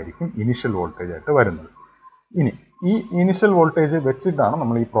 വോൾട്ട് ആയിരിക്കും ഇനിഷ്യൽ വോൾട്ടേജ് ആയിട്ട് വരുന്നത്. ഇനി ഈ ഇനിഷ്യൽ വോൾട്ടേജ് വെച്ചിട്ടാണ്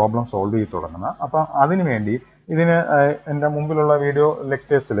നമ്മൾ ഈ പ്രോബ്ലം സോൾവ് ചെയ്ത് തുടങ്ങുന്നത്. അപ്പം അതിനുവേണ്ടി ഇതിന് എൻ്റെ മുമ്പിലുള്ള വീഡിയോ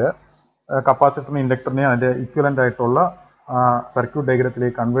ലെക്ചേഴ്സിൽ കപ്പാസിറ്ററിനെ ഇൻഡക്ടറിനെ അതിൻ്റെ ഇക്വലൻ്റ് ആയിട്ടുള്ള സർക്യൂട്ട്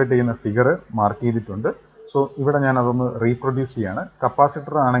ഡയഗ്രത്തിലേക്ക് കൺവേർട്ട് ചെയ്യുന്ന ഫിഗർ മാർക്ക് ചെയ്തിട്ടുണ്ട്. സോ ഇവിടെ ഞാൻ അതൊന്ന് റീപ്രൊഡ്യൂസ് ചെയ്യാണ്.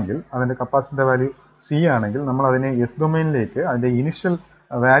 കപ്പാസിറ്റർ ആണെങ്കിൽ അതിൻ്റെ കപ്പാസിറ്റർ വാല്യൂ സി ആണെങ്കിൽ നമ്മൾ അതിനെ എസ് ഡൊമൈനിലേക്ക് അതിൻ്റെ ഇനിഷ്യൽ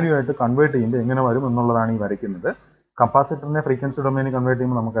വാല്യൂ ആയിട്ട് കൺവേർട്ട് ചെയ്യുമ്പോൾ എങ്ങനെ വരും എന്നുള്ളതാണ് ഈ വരയ്ക്കുന്നത്. കപ്പാസിറ്ററിനെ ഫ്രീക്വൻസി ഡൊമൈനിൽ കൺവേർട്ട്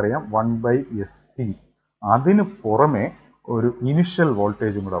ചെയ്യുമ്പോൾ നമുക്കറിയാം 1/SC. അതിന് പുറമെ ഒരു ഇനിഷ്യൽ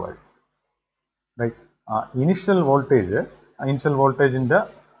വോൾട്ടേജും കൂടെ വരും. റൈറ്റ്. ആ ഇനിഷ്യൽ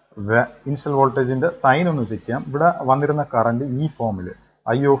വോൾട്ടേജിന്റെ സൈൻ ഒന്ന് ചെക്ക് ചെയ്യാം. ഇവിടെ വന്നിരുന്ന കറണ്ട് ഈ ഫോമിൽ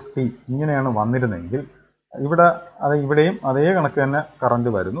i of t ഇങ്ങനെയാണ് വന്നിരുന്നെങ്കിൽ ഇവിടെയും അതേ കണക്ക് തന്നെ കറണ്ട്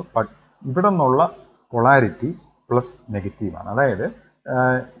വരുന്നു. ബട്ട് ഇവിടെ നിന്നുള്ള പൊളാരിറ്റി പ്ലസ് നെഗറ്റീവാണ്. അതായത്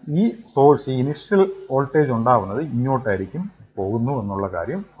ഈ സോഴ്സ് ഈ ഇനിഷ്യൽ വോൾട്ടേജ് ഉണ്ടാവുന്നത് ഇങ്ങോട്ടായിരിക്കും പോകുന്നു എന്നുള്ള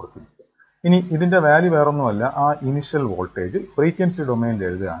കാര്യം ഓർത്തിരിക്കുക. ഇനി ഇതിന്റെ വാല്യൂ വേറൊന്നുമല്ല, ആ ഇനിഷ്യൽ വോൾട്ടേജ് ഫ്രീക്വൻസി ഡൊമൈനിൽ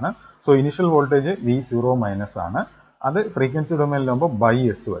എഴുതുകയാണ്. So initial voltage v0 minus ആണ്. അത് ഫ്രീക്വൻസി ഡൊമൈനിലാകുമ്പോൾ ബൈ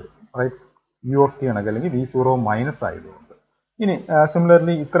എസ് വരും. റൈറ്റ്. u of t കണക്ക്, അല്ലെങ്കിൽ v0 മൈനസ് ആയതുകൊണ്ട്. ഇനി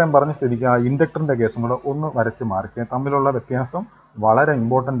സിമിലർലി ഇത്രയും പറഞ്ഞ സ്ഥിതിക്ക് ആ ഇൻഡക്ടറിന്റെ കേസും കൂടെ ഒന്ന് വരച്ച് മാർക്ക്. തമ്മിലുള്ള വ്യത്യാസം വളരെ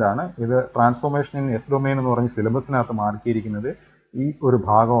ഇമ്പോർട്ടൻ്റ് ആണ്. ഇത് ട്രാൻസ്ഫോർമേഷൻ ഇൻ എസ് ഡൊമൈൻ എന്ന് പറഞ്ഞ് സിലബസിനകത്ത് മാർക്കിയിരിക്കുന്നത് ഈ ഒരു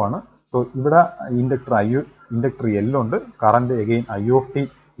ഭാഗമാണ്. സോ ഇവിടെ ഇൻഡക്ടർ L ഉണ്ട്, current again i of t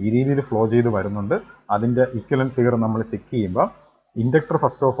ഈ രീതിയിൽ ഫ്ലോ ചെയ്ത് വരുന്നുണ്ട്. അതിന്റെ ഇക്വലന്റ് ഫിഗർ നമ്മൾ ചെക്ക് ചെയ്യുമ്പോൾ ഇൻഡക്ടർ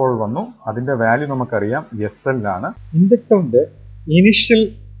ഫസ്റ്റ് ഓഫ് ഓൾ വന്നു, അതിന്റെ വാല്യൂ നമുക്കറിയാം SL ആണ്. ഇൻഡക്ടറിന്റെ ഇനിഷ്യൽ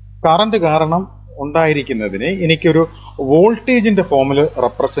കറണ്ട് കാരണം ഉണ്ടായിരിക്കുന്നതിനെ എനിക്കൊരു വോൾട്ടേജിന്റെ ഫോമിൽ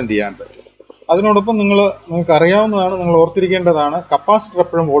റെപ്രസെന്റ് ചെയ്യാൻ പറ്റും. അതിനോടൊപ്പം നിങ്ങൾക്ക് അറിയാവുന്നതാണ്, നിങ്ങൾ ഓർത്തിരിക്കേണ്ടതാണ്, കപ്പാസിറ്റർ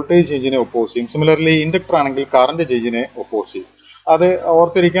എപ്പോഴും വോൾട്ടേജ് ചേഞ്ചിനെ ഒപ്പോസ് ചെയ്യും. സിമിലർലി ഇൻഡക്ടർ ആണെങ്കിൽ കറണ്ട് ചേഞ്ചിനെ ഒപ്പോസ് ചെയ്യും. അത്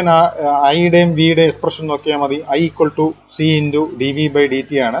ഓർത്തിരിക്കാൻ ഐയുടെയും വിയുടെയും എക്സ്പ്രഷൻ നോക്കിയാൽ മതി. I = C ×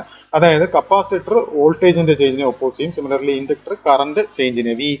 dV/dt ആണ്. അതായത് കപ്പാസിറ്റർ വോൾട്ടേജിന്റെ ചേഞ്ചിനെ ഒപ്പോസ് ചെയ്യും. Similarly inductor current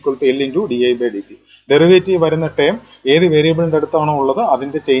ചേഞ്ചിനെ V = L × di/dt. Derivative വരുന്ന ടേം ഏത് വേരിയബിളിന്റെ അടുത്താണോ ഉള്ളത്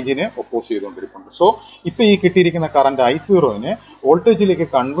അതിന്റെ ചേഞ്ചിനെ ഒപ്പോസ് ചെയ്തുകൊണ്ടിരിക്കുന്നുണ്ട്. സോ ഇപ്പൊ ഈ കിട്ടിയിരിക്കുന്ന കറന്റ് I0നെ വോൾട്ടേജിലേക്ക്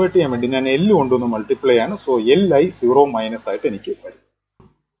കൺവേർട്ട് ചെയ്യാൻ വേണ്ടി ഞാൻ L കൊണ്ടൊന്ന് മൾട്ടിപ്ലൈ ആണ്. സോ Li0- ആയിട്ട് എനിക്ക് വരും.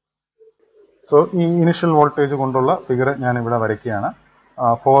 സോ ഈ ഇനിഷ്യൽ വോൾട്ടേജ് കൊണ്ടുള്ള ഫിഗർ ഞാൻ ഇവിടെ വരയ്ക്കുകയാണ്.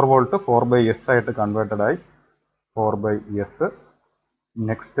 4 വോൾട്ട് 4/S ആയിട്ട് കൺവേർട്ടഡ് ആയി 4/S.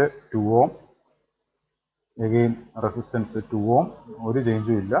 നെക്സ്റ്റ് 2 ഓം, അഗെയിൻ റെസിസ്റ്റൻസ് 2 ഓം, ഒരു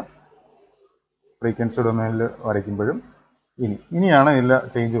ചേഞ്ചും ഇല്ല ഫ്രീക്വൻസി ഡൊമൈനിൽ വരയ്ക്കുമ്പോഴും. ഇനിയാണ് ഇതിൽ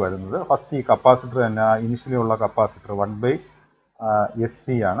ചേഞ്ച് വരുന്നത്. ഫസ്റ്റ് ഈ കപ്പാസിറ്റർ തന്നെ, ഇനിഷ്യലി ഉള്ള കപ്പാസിറ്റർ 1/SC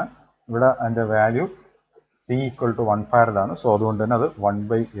ആണ്. ഇവിടെ അതിൻ്റെ വാല്യൂ C = 1 ഫാരഡ് ആണ്. സോ അതുകൊണ്ട് തന്നെ അത്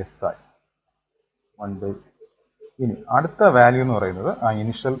 1/S ആയി. ഇനി അടുത്ത വാല്യൂ എന്ന് പറയുന്നത് ആ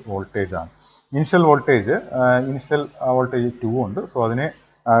ഇനിഷ്യൽ വോൾട്ടേജ് ആണ്. ഇനിഷ്യൽ വോൾട്ടേജ് 2 ഉണ്ട്. സോ അതിനെ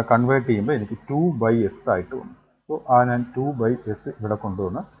കൺവേർട്ട് ചെയ്യുമ്പോൾ എനിക്ക് 2/S ആയിട്ട് വന്നു. സോ ഞാൻ 2/S ഇവിടെ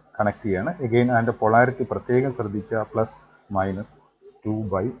കൊണ്ടുവന്ന് കണക്ട് ചെയ്യാണ്. എഗെയിൻ അതിൻ്റെ പൊളാരിറ്റി പ്രത്യേകം ശ്രദ്ധിക്കുക,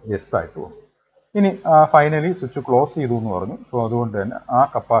 +-2/S ആയിട്ട് വന്നു. ഇനി ഫൈനലി സ്വിച്ച് ക്ലോസ് ചെയ്തു എന്ന് പറഞ്ഞു. സോ അതുകൊണ്ട് തന്നെ ആ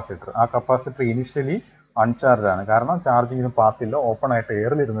കപ്പാസിറ്റർ ഇനിഷ്യലി അൺചാർജ് ആണ്. കാരണം ചാർജിങ്ങിന് പാത്തില്ല, ഓപ്പൺ ആയിട്ട്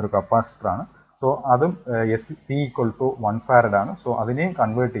എയറിലിരുന്നൊരു കപ്പാസിറ്റർ ആണ്. സോ അതും C = 1 ഫാരഡ് ആണ്. സോ അതിനെയും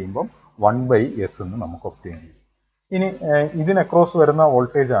കൺവേർട്ട് ചെയ്യുമ്പോൾ 1/S എന്ന് നമുക്ക് ഒബ്റ്റെയിൻ ചെയ്യും. ഇനി ഇതിന് അക്രോസ് വരുന്ന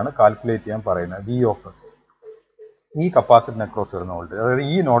വോൾട്ടേജ് ആണ് കാൽക്കുലേറ്റ് ചെയ്യാൻ പറയുന്നത്, V(S). ഈ കപ്പാസിറ്ററിന് അക്രോസ് വരുന്ന വോൾട്ടേജ്, അതായത്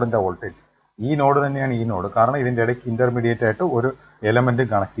ഈ നോഡിന്റെ വോൾട്ടേജ്. ഈ നോഡ് തന്നെയാണ് ഈ നോഡ്, കാരണം ഇതിന്റെ ഇടയ്ക്ക് ഇന്റർമീഡിയറ്റ് ആയിട്ട് ഒരു എലമെന്റ്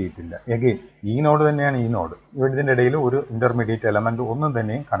കണക്ട് ചെയ്തിട്ടില്ല. എഗെയിൻ ഈ നോഡ് തന്നെയാണ് ഈ നോഡ്, ഇതിന്റെ ഇടയിൽ ഒരു ഇന്റർമീഡിയറ്റ് എലമെന്റ് ഒന്നും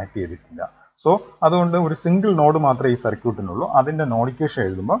തന്നെയും കണക്ട് ചെയ്തിട്ടില്ല. സോ അതുകൊണ്ട് ഒരു സിംഗിൾ നോഡ് മാത്രമേ ഈ സർക്യൂട്ടിനുള്ളൂ. അതിന്റെ നോഡിക്കേഷൻ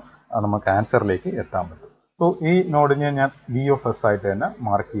എഴുതുമ്പോൾ നമുക്ക് ആൻസറിലേക്ക് എത്താൻ പറ്റും. സോ ഈ നോഡിനെ ഞാൻ V(S) ആയിട്ട് തന്നെ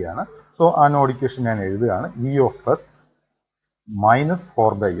മാർക്ക് ചെയ്യാണ്. സോ ആ നോഡിക്കേഷൻ ഞാൻ എഴുതുകയാണ്, V(S)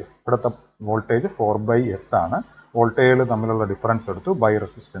 -4/S. ഇവിടുത്തെ വോൾട്ടേജ് 4/S ആണ്. വോൾട്ടേജുകൾ തമ്മിലുള്ള ഡിഫറൻസ് എടുത്തു, ബൈ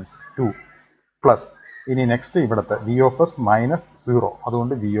റെസിസ്റ്റൻസ് 2 പ്ലസ്. ഇനി നെക്സ്റ്റ് ഇവിടുത്തെ V(S) -0,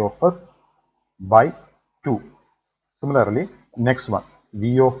 അതുകൊണ്ട് V(S)/2. Similarly next one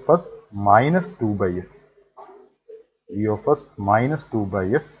V(S) -2/S. V(S)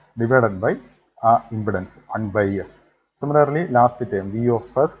 -2/S divided by ആ impedance 1/S. Similarly last time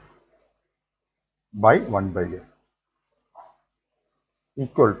V(S)/1/S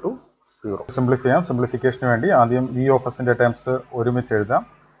equal to 0. Simplify ചെയ്യാം. സിംപ്ലിഫിക്കേഷന് വേണ്ടി ആദ്യം V(S)ന്റെ ടേംസ് ഒരുമിച്ച് എഴുതാം.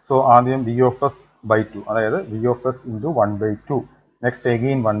 സോ ആദ്യം V(S)/2, അതായത് V(S) × 1/2. Next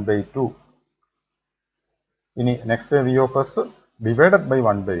again 1/2. ഇനി next V(S) divided by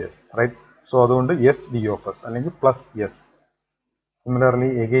 1/S, right? So അതുകൊണ്ട് S(V(S) അല്ലെങ്കിൽ +S. സിമിലർലി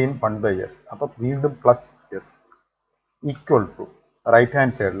അഗെയിൻ 1/S, അപ്പൊ വീണ്ടും +S equal to right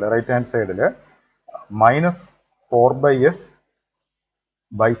hand സൈഡിൽ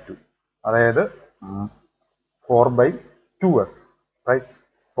 -4/S/2, അതായത് 4/2S, right?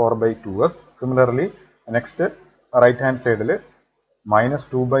 4/2S. Similarly next right hand സൈഡിൽ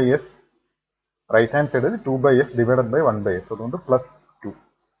 -2/S, റൈറ്റ് ഹാൻഡ് സൈഡിൽ 2/S divided by 1/S, അതുകൊണ്ട് +2,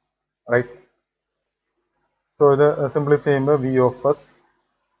 right? So ഇത് സിംപ്ലിഫൈ ചെയ്യുമ്പോൾ V(S)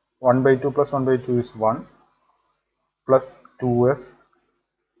 1/2 + 1/2 is 1 +2S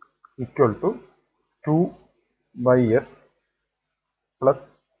equal to 2/S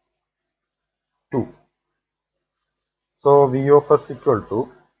 +2. So V(S) equal to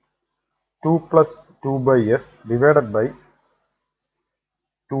 2 + 2/S divided by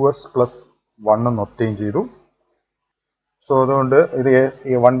 2S plus 1 എന്ന് obtain ചെയ്തു. So അതുകൊണ്ട് ഇത്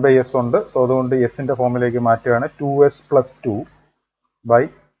 1/S ഉണ്ട്. സോ അതുകൊണ്ട് എസിന്റെ ഫോമിലേക്ക് മാറ്റുകയാണ്. 2S +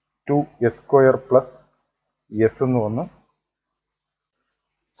 2/2S² + S എന്ന് വന്നു.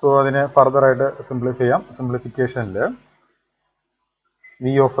 സോ അതിനെ ഫർദർ ആയിട്ട് സിംപ്ലിഫൈ ചെയ്യാം. സിംപ്ലിഫിക്കേഷനിൽ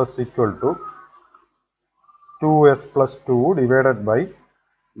V(S) equal to 2S + 2 divided by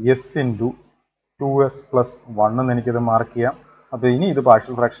S into 2S + 1 എന്ന് എനിക്കിത് മാർക്ക് ചെയ്യാം. അപ്പോൾ ഇനി ഇത്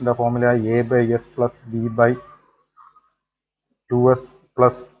പാർഷ്യൽ ഫ്രാക്ഷന്റെ ഫോർമുല A/S + B/2S +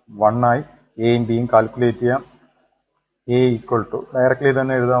 1 ആയി എയും ബിയും കാൽക്കുലേറ്റ് ചെയ്യാം. A equal to ഡയറക്റ്റ്ലി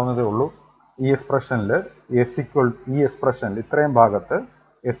തന്നെ എഴുതാവുന്നതേ ഉള്ളൂ. ഈ എക്സ്പ്രഷനിൽ ഇത്രയും ഭാഗത്ത്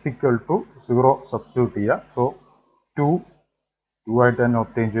S equal to 0 സബ്സ്റ്റിറ്റ്യൂട്ട് ചെയ്യുക. സോ 2 ആയിട്ട് തന്നെ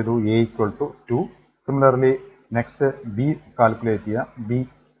ഒബ്റ്റെയിൻ ചെയ്തു. A equal to 2. Similarly next B calculate ചെയ്യുക. B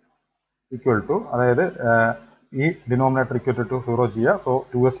equal to, അതായത് ഈ ഡിനോമിനേറ്റർ equal to 0 ചെയ്യുക. സോ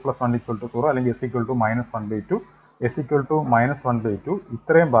 2S + 1 equal to 0, അല്ലെങ്കിൽ S equal to -1/2. S equal to -1/2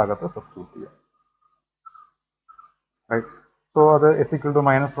 ഇത്രയും ഭാഗത്ത് സബ്സ്റ്റിറ്റ്യൂട്ട് ചെയ്യുക, റൈറ്റ്? സോ അത് S equal to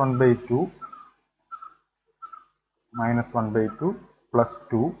 -1/2 +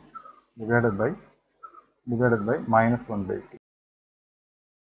 2 divided by -1/2.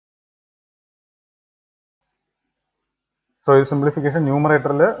 So ഈ സിംപ്ലിഫിക്കേഷൻ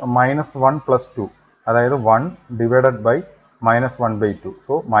ന്യൂമറേറ്ററിൽ -1 + 2 അതായത് 1 ഡിവൈഡഡ് ബൈ -1/2.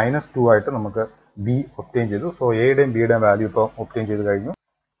 സോ -2 ആയിട്ട് നമുക്ക് ബി ഒബ്റ്റെയിൻ ചെയ്തു. സോ എയുടെയും ബിയുടെയും വാല്യൂ ഇപ്പോൾ ഒബ്റ്റെയിൻ ചെയ്ത് കഴിഞ്ഞു.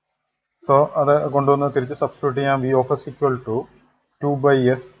 സോ അത് കൊണ്ടുവന്ന് തിരിച്ച് സബ്സ്റ്റിറ്റ്യൂട്ട് ചെയ്യാം. V of S equal to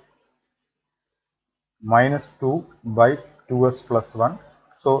 2/s -2/2s + 1.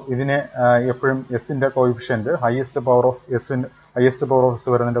 So ഇതിനെ എപ്പോഴും എസിന്റെ coefficient highest power of S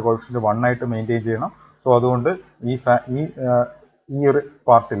വരുന്നതിന്റെ കോയിഫിഷ്യന്റ് 1 ആയിട്ട് മെയിൻറ്റെയിൻ ചെയ്യണം. സോ അതുകൊണ്ട് ഈ ഒരു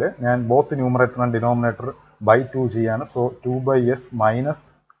പാർട്ടിൽ ഞാൻ both numerator and denominator by 2 ചെയ്യാണ്. So 2/s -1/s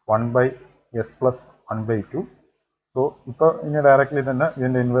 + 1/2. സോ ഇപ്പോൾ ഇനി ഡയറക്റ്റ്ലി തന്നെ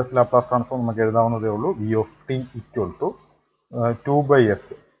ഇതിന്റെ ഇൻവേഴ്സ് ലാപ്ലാസ് ട്രാൻസ്ഫോം നമുക്ക് എഴുതാവുന്നതേ ഉള്ളൂ. V of T equal to 2/s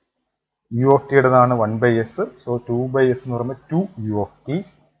U of ടിയുടേതാണ് 1/s. So 2/s എന്ന് പറയുമ്പോൾ 2u of T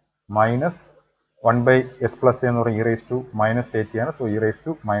minus 1/s + എന്ന് പറയുമ്പോൾ e⁻−at ആണ്. So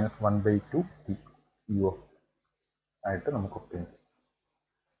e⁻−1/2 t u of ആയിട്ട് നമുക്ക് ഒബ്റ്റെയിൻ ചെയ്യാം.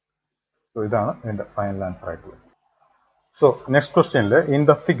 സോ ഇതാണ് ഇതിന്റെ ഫൈനൽ ആൻസർ ആയിട്ടുള്ളത്. So next question, in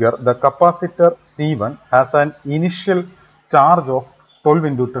the figure the capacitor C1 has an initial charge of 12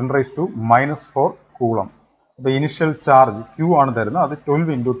 into 10⁻⁻4 coulomb. The initial charge Q ആണ് തരുന്നത്, അത് 12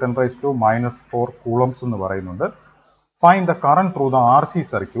 into 10⁻⁻4 coulombs എന്ന് പറയുന്നുണ്ട്. Find the current through the RC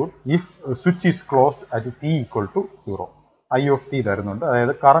circuit if switch is closed at t equal to 0. I of t തരുന്നുണ്ട്,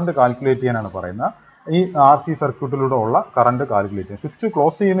 അതായത് current calculate ചെയ്യാനാണ് പറയുന്നത്. ഈ ആർ സി സർക്യൂട്ടിലൂടെ ഉള്ള കറണ്ട് കാൽക്കുലേറ്റ് ചെയ്യും. സ്വിച്ച്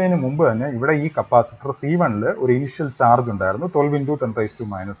ക്ലോസ് ചെയ്യുന്നതിന് മുമ്പ് തന്നെ ഇവിടെ ഈ കപ്പാസിറ്റർ C1 ഒരു ഇനിഷ്യൽ ചാർജ് ഉണ്ടായിരുന്നു 12 into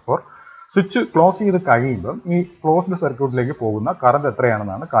 10⁻⁻4. സ്വിച്ച് ക്ലോസ് ചെയ്ത് കഴിയുമ്പം ഈ ക്ലോസ്ഡ് സർക്യൂട്ടിലേക്ക് പോകുന്ന കറണ്ട്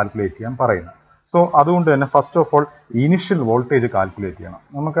എത്രയാണെന്നാണ് കാൽക്കുലേറ്റ് ചെയ്യാൻ പറയുന്നത്. സോ അതുകൊണ്ട് തന്നെ first of all initial voltage calculate ചെയ്യണം.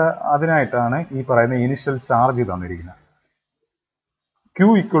 നമുക്ക് അതിനായിട്ടാണ് ഈ പറയുന്ന ഇനിഷ്യൽ ചാർജ് തന്നിരിക്കുന്നത്. Q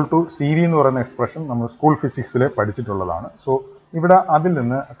ഈക്വൽ ടു CV എന്ന് പറയുന്ന എക്സ്പ്രഷൻ നമ്മൾ സ്കൂൾ ഫിസിക്സിൽ പഠിച്ചിട്ടുള്ളതാണ്. സോ ഇവിടെ അതിൽ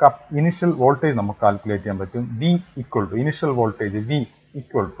നിന്ന് ഇനിഷ്യൽ വോൾട്ടേജ് നമുക്ക് കാൽക്കുലേറ്റ് ചെയ്യാൻ പറ്റും. V equal to initial voltage V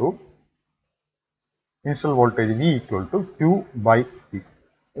equal to Q/C.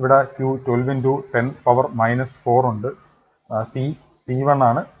 ഇവിടെ Q 12 into 10⁻⁻4 ഉണ്ട്. C1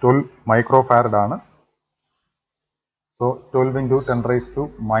 ആണ് 12 മൈക്രോ ഫാരഡ് ആണ്. So 12 into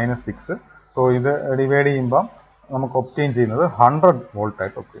 10⁻⁻6. സോ ഇത് ഡിവൈഡ് ചെയ്യുമ്പോൾ നമുക്ക് ഒബ്റ്റെയിൻ ചെയ്യുന്നത് 100 വോൾട്ട്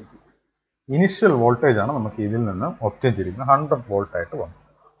ആയിട്ട് ഒബ്റ്റെയിൻ ചെയ്യും. ഇനിഷ്യൽ വോൾട്ടേജ് ആണ് നമുക്ക് ഇതിൽ നിന്ന് ഒബ്റ്റെയിൻ ചെയ്തിരിക്കുന്നത്, 100 വോൾട്ട് ആയിട്ട് വന്നു.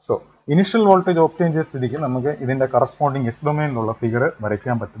 സോ ഇനിഷ്യൽ വോൾട്ടേജ് ഒബ്റ്റെയിൻ ചെയ്ത സ്ഥിതിക്ക് നമുക്ക് ഇതിന്റെ കറസ്പോണ്ടിങ് എസ് ഡൊമൈനിലുള്ള ഫിഗർ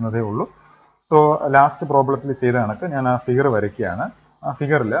വരയ്ക്കാൻ പറ്റുന്നതേ ഉള്ളൂ. സോ ലാസ്റ്റ് പ്രോബ്ലത്തിൽ ചെയ്ത കണക്ക് ഞാൻ ആ ഫിഗർ വരയ്ക്കുകയാണ്. ആ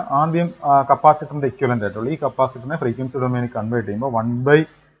ഫിഗറിൽ ആദ്യം കപ്പാസിറ്ററിന്റെ ഇക്വലന്റ് ആയിട്ടുള്ള ഈ കപ്പാസിറ്ററിനെ ഫ്രീക്വൻസി ഡൊമൈനിൽ കൺവേർട്ട് ചെയ്യുമ്പോൾ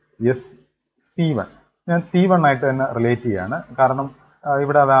 1/s C1 ഞാൻ C1 ആയിട്ട് തന്നെ റിലേറ്റ് ചെയ്യാണ്. കാരണം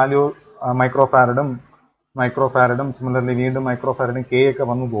ഇവിടെ വാല്യൂ മൈക്രോഫാരഡും സിമിലർലി വീണ്ടും മൈക്രോഫാരഡും K ഒക്കെ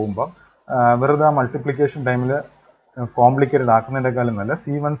വന്നു പോകുമ്പോൾ വെറുതെ ആ മൾട്ടിപ്ലിക്കേഷൻ ടൈമിൽ കോംപ്ലിക്കേറ്റഡ് ആക്കുന്നതിനേക്കാളും നല്ല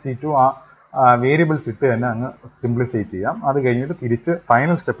C1 C2 ആ വേരിയബിൾസ് ഇട്ട് തന്നെ അങ്ങ് സിംപ്ലിഫൈ ചെയ്യാം. അത് കഴിഞ്ഞിട്ട് തിരിച്ച്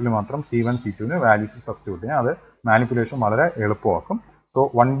ഫൈനൽ സ്റ്റെപ്പിൽ മാത്രം C1 C2 വാല്യൂസ് സബ്സ്റ്റിറ്റ്യൂട്ട് ചെയ്യാം. അത് മാനിപ്പുലേഷൻ വളരെ എളുപ്പമാക്കും. സോ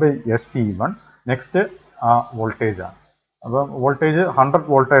 1/s C1 നെക്സ്റ്റ് ആ വോൾട്ടേജ് ആണ്. അപ്പം വോൾട്ടേജ് 100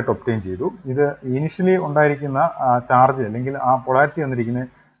 വോൾട്ടായിട്ട് ഒബ്റ്റെയിൻ ചെയ്തു. ഇത് ഇനിഷ്യലി ഉണ്ടായിരിക്കുന്ന ചാർജ് അല്ലെങ്കിൽ ആ പൊളാരിറ്റി വന്നിരിക്കുന്ന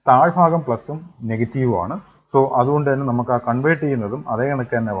താഴ്ഭാഗം പ്ലസും നെഗറ്റീവും ആണ്. സോ അതുകൊണ്ട് തന്നെ നമുക്ക് ആ കൺവേർട്ട് ചെയ്യുന്നതും അതേ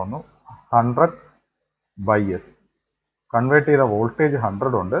കണക്ക് തന്നെ വന്നു 100/s. കൺവേർട്ട് ചെയ്ത വോൾട്ടേജ്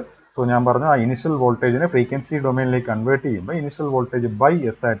 100 ഉണ്ട്. സോ ഞാൻ പറഞ്ഞു ആ ഇനിഷ്യൽ വോൾട്ടേജിനെ ഫ്രീക്വൻസി ഡൊമൈനിലേക്ക് കൺവേർട്ട് ചെയ്യുമ്പോൾ ഇനിഷ്യൽ വോൾട്ടേജ്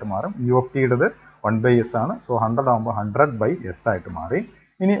s ആയിട്ട് മാറും. യു ഓഫ് ടിയുടേത് 1/s ആണ്. സോ 100 ആകുമ്പോൾ 100/s ആയിട്ട് മാറി.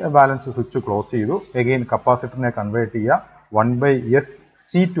 ഇനി ബാലൻസ് സ്വിച്ച് ക്ലോസ് ചെയ്തു. എഗെയിൻ കപ്പാസിറ്ററിനെ കൺവേർട്ട് ചെയ്യുക 1/s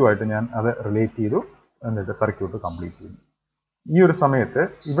C2 ആയിട്ട് ഞാൻ അത് റിലേറ്റ് ചെയ്തു. എന്നിട്ട് സർക്യൂട്ട് കംപ്ലീറ്റ് ചെയ്തു. ഈ ഒരു സമയത്ത്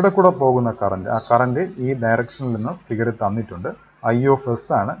ഇവിടെ കൂടെ പോകുന്ന കറണ്ട്, ആ കറണ്ട് ഈ ഡയറക്ഷനിൽ നിന്ന് ഫിഗർ തന്നിട്ടുണ്ട്. I of s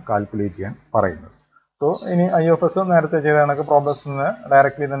ആണ് കാൽക്കുലേറ്റ് ചെയ്യാൻ പറയുന്നത്. സോ ഇനി I of s നേരത്തെ ചെയ്ത കണക്ക് പ്രോബ്ലംസിൽ നിന്ന്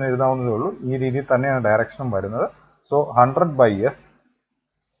ഡയറക്റ്റ്ലി തന്നെ എഴുതാവുന്നതേ ഉള്ളൂ. ഈ രീതിയിൽ തന്നെയാണ് ഡയറക്ഷനും വരുന്നത്. സോ 100/s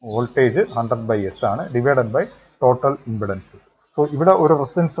വോൾട്ടേജ് 100/s ആണ് divided by total impedance. So ഇവിടെ ഒരു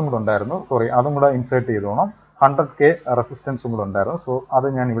റെസിസ്റ്റൻസും കൂടെ ഉണ്ടായിരുന്നു, അതും കൂടെ ഇൻസേർട്ട് ചെയ്തോണം. 100K റെസിസ്റ്റൻസും കൂടെ ഉണ്ടായിരുന്നു. സോ അത്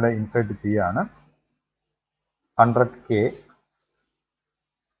ഞാൻ ഇവിടെ ഇൻസേർട്ട് ചെയ്യാണ്. 100K.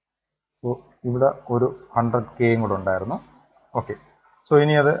 സോ ഇവിടെ ഒരു 100K കൂടെ ഉണ്ടായിരുന്നു. ഓക്കെ, സോ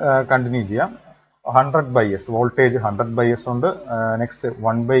ഇനി അത് കണ്ടിന്യൂ ചെയ്യാം. 100/s വോൾട്ടേജ് 100/s ഉണ്ട്. Next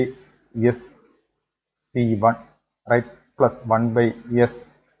 1/s C1 right plus 1/s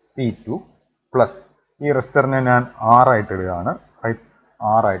C2 plus ഈ റെസിസ്റ്ററിനെ ഞാൻ R ആയിട്ട് ഇടുകയാണ്. റൈറ്റ്,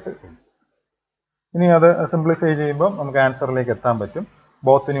 R ആയിട്ട് ഇടും. ഇനി അത് സിംപ്ലിഫൈ ചെയ്യുമ്പോൾ നമുക്ക് ആൻസറിലേക്ക് എത്താൻ പറ്റും.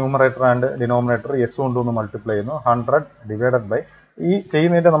 Both numerator and denominator s കൊണ്ടൊന്ന് മൾട്ടിപ്ലൈ ചെയ്യുന്നു. 100 ഡിവൈഡഡ് ബൈ ഈ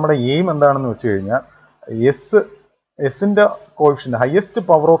ചെയ്യുന്നതിന്റെ നമ്മുടെ എയിം എന്താണെന്ന് വെച്ച് കഴിഞ്ഞാൽ എസിന്റെ coefficient highest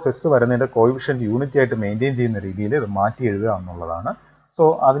power of S വരുന്നതിന്റെ കോയിഫിഷ്യന്റ് യൂണിറ്റ് ആയിട്ട് മെയിൻറ്റെയിൻ ചെയ്യുന്ന രീതിയിൽ ഇത് മാറ്റി എഴുതുക എന്നുള്ളതാണ്. സോ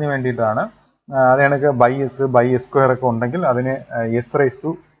അതിന് വേണ്ടിയിട്ടാണ് അത് ബൈ എസ് സ്ക്വയർ ഒക്കെ ഉണ്ടെങ്കിൽ അതിനെ എസ് റൈസ്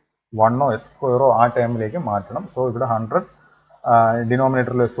ടു 1 എസ് സ്ക്വയറോ ആ ടൈമിലേക്ക് മാറ്റണം. സോ ഇവിടെ 100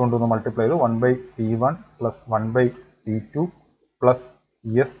 ഡിനോമിനേറ്ററിൽ എസ് കൊണ്ട് ഒന്ന് മൾട്ടിപ്ലൈ ചെയ്ത് 1/C1 plus 1/C2 plus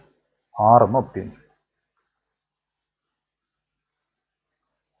S R എന്ന് ഒപ്റ്റെയിൻ ചെയ്യും.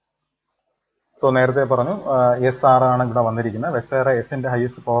 സോ നേരത്തെ പറഞ്ഞു എസ് ആർ ആണ് ഇവിടെ വന്നിരിക്കുന്നത്. വേറെ എസിന്റെ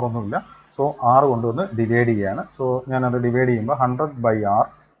ഹയസ്റ്റ് പവർ ഒന്നുമില്ല. സോ ആർ കൊണ്ടുവന്ന് ഡിവൈഡ് ചെയ്യുകയാണ്. സോ ഞാനത് ഡിവൈഡ് ചെയ്യുമ്പോൾ 100/R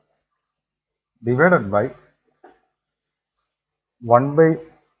divided by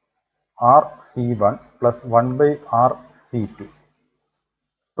 1/RC1 plus 1/RC2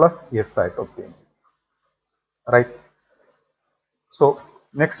 plus S ആയിട്ട് ഒപ്റ്റെയിൻ ചെയ്യും. റൈറ്റ്. സോ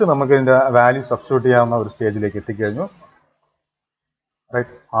നെക്സ്റ്റ് നമുക്ക് ഇതിന്റെ വാല്യൂ സബ്സ്റ്റിറ്റ്യൂട്ട് ചെയ്യാവുന്ന ഒരു സ്റ്റേജിലേക്ക് എത്തിക്കഴിഞ്ഞു.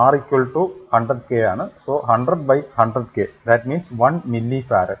 Right. R equal to 100K ആണ്. So 100/100K that means 1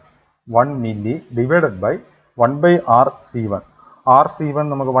 millifarad 1 milli divided by 1/RC1. RC1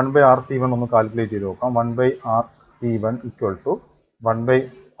 നമുക്ക് 1/RC1 ഒന്ന് കാൽക്കുലേറ്റ് ചെയ്ത് നോക്കാം. 1/RC1 equal to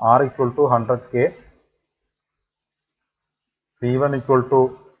 1/R equal to 100K, C1 equal to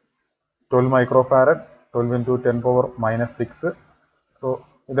 12 microfarad, 12 into 10 power minus 6. So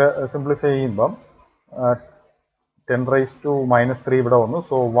ഇത് simplify ചെയ്യുമ്പം 10 raised to minus 3 ഇവിടെ വന്നു.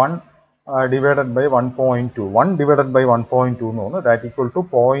 So 1 divided by 1.2 1 divided by 1.2 എന്ന് വന്നു. ദാറ്റ് ഈക്വൽ ടു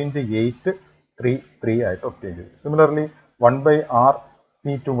 0.833 ആയിട്ട് ഒപ്റ്റെയിൻ ചെയ്തു. സിമിലർലി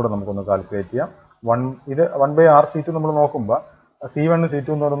 1/RC2 കൂടെ നമുക്കൊന്ന് കാൽക്കുലേറ്റ് ചെയ്യാം. ഇത് 1/RC2 നമ്മൾ നോക്കുമ്പോൾ C1 C2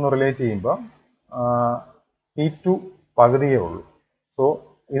 എന്ന് പറയുന്ന റിലേറ്റ് ചെയ്യുമ്പോൾ C2 പകുതിയേ ഉള്ളൂ. സോ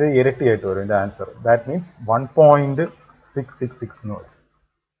ഇത് ഇരട്ടിയായിട്ട് വരും ഇതിന്റെ ആൻസർ. ദാറ്റ് മീൻസ് 1.666 എന്ന് പറയും.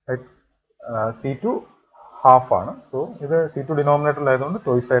 റൈറ്റ്. C2 ഹാഫ് ആണ്. സോ ഇത് C2 ഡിനോമിനേറ്ററിലായതുകൊണ്ട്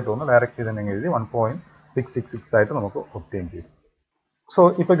ചോയ്സ് ആയിട്ട് വന്നു. ഡയറക്റ്റ് ചെയ്ത് എഴുതി 1.666 ആയിട്ട് നമുക്ക് ഒപ്റ്റെയിൻ ചെയ്തു. സോ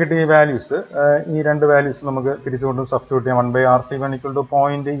ഇപ്പൊ കിട്ടിയ വാല്യൂസ്, ഈ രണ്ട് വാല്യൂസ് നമുക്ക് തിരിച്ചുകൊണ്ട് സബ്സ്റ്റിറ്റ്യൂട്ട് ചെയ്യാം. 1/RC1 equal to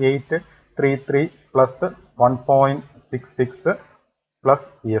 0.833 plus 1.66 plus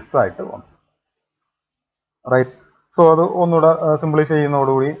S ആയിട്ട് വന്നു. റൈറ്റ്. സോ അത് ഒന്നുകൂടെ സിംപ്ലിഫൈ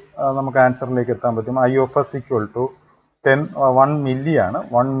ചെയ്യുന്നതോടുകൂടി നമുക്ക് ആൻസറിലേക്ക് എത്താൻ പറ്റും. I of S equal to 1 milli ആണ്.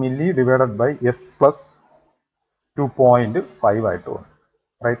 1 milli divided by S plus 2.5 ആയിട്ട് വന്നു.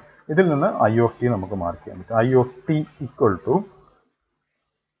 റൈറ്റ്. ഇതിൽ നിന്ന് I of T നമുക്ക് മാർക്ക് ചെയ്യാൻ പറ്റും. I of T equal to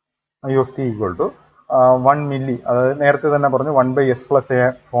 1 milli. അതായത് നേരത്തെ തന്നെ പറഞ്ഞു 1/S plus A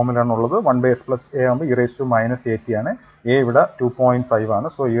ഫോമിലാണുള്ളത്. 1/S plus A ആകുമ്പോൾ e raised to minus AT ആണ്. A ഇവിടെ 2.5 ആണ്.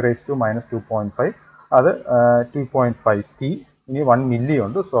 So e raised to minus 2.5 അത് 2.5T. ഇനി 1 മില്ലി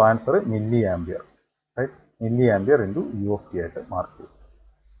ഉണ്ട്. So answer milli ampere. Right. Milli ampere into U of T ആയിട്ട് മാർക്ക് ചെയ്യും.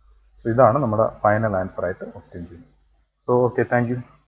 So ഇതാണ് നമ്മുടെ ഫൈനൽ ആൻസർ ആയിട്ട് ഒപ്റ്റെയിൻ ചെയ്യുന്നത്. So okay, thank you.